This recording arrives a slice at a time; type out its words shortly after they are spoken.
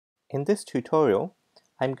In this tutorial,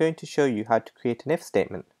 I'm going to show you how to create an if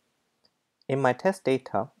statement. In my test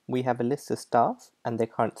data, we have a list of staff and their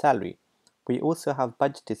current salary. We also have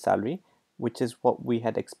budgeted salary, which is what we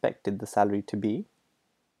had expected the salary to be.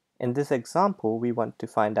 In this example, we want to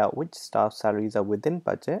find out which staff salaries are within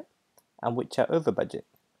budget and which are over budget.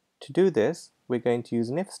 To do this, we're going to use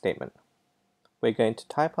an if statement. We're going to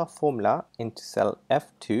type our formula into cell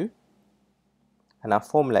F2, and our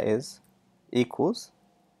formula is equals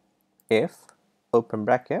if, open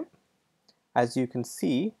bracket. As you can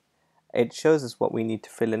see, it shows us what we need to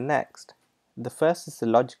fill in next. The first is the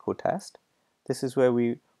logical test. This is where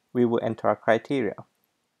we will enter our criteria.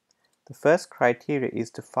 The first criteria is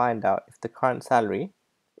to find out if the current salary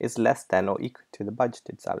is less than or equal to the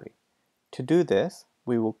budgeted salary. To do this,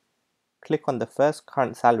 we will click on the first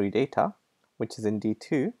current salary data, which is in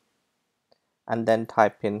D2, and then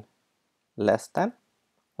type in less than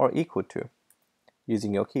or equal to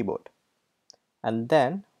using your keyboard. And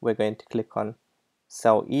then we're going to click on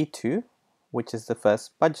cell E2, which is the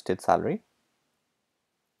first budgeted salary.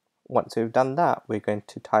 Once we've done that, we're going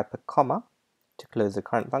to type a comma to close the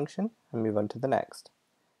current function and move on to the next.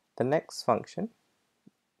 The next function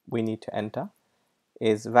we need to enter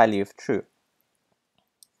is value if true.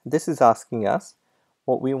 This is asking us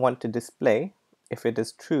what we want to display if it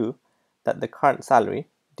is true that the current salary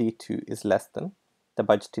D2 is less than the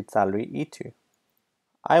budgeted salary E2.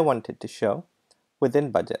 I want it to show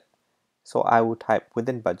within budget, so I will type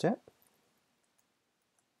within budget.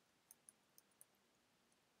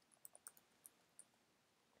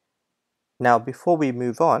 Now before we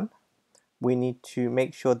move on, we need to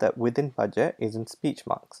make sure that within budget is in speech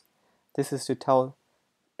marks. This is to tell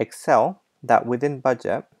Excel that within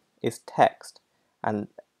budget is text, and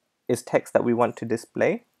is text that we want to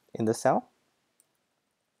display in the cell.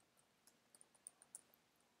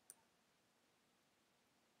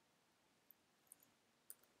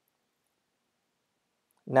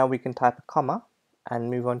 Now we can type a comma and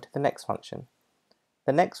move on to the next function.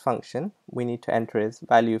 The next function we need to enter is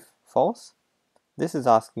value false. This is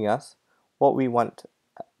asking us what we want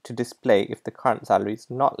to display if the current salary is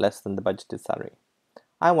not less than the budgeted salary.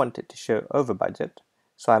 I want it to show over budget,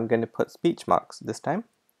 so I'm going to put speech marks this time.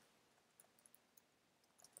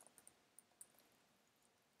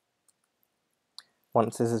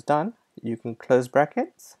 Once this is done, you can close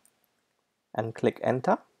brackets and click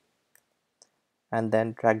enter, and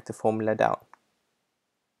then drag the formula down.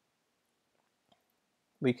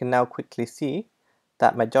 We can now quickly see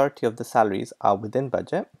that majority of the salaries are within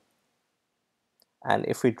budget, and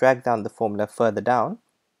if we drag down the formula further down,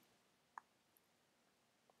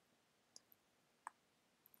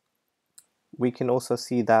 we can also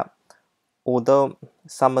see that although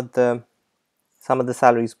some of the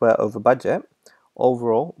salaries were over budget,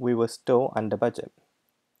 overall we were still under budget.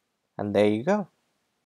 And there you go.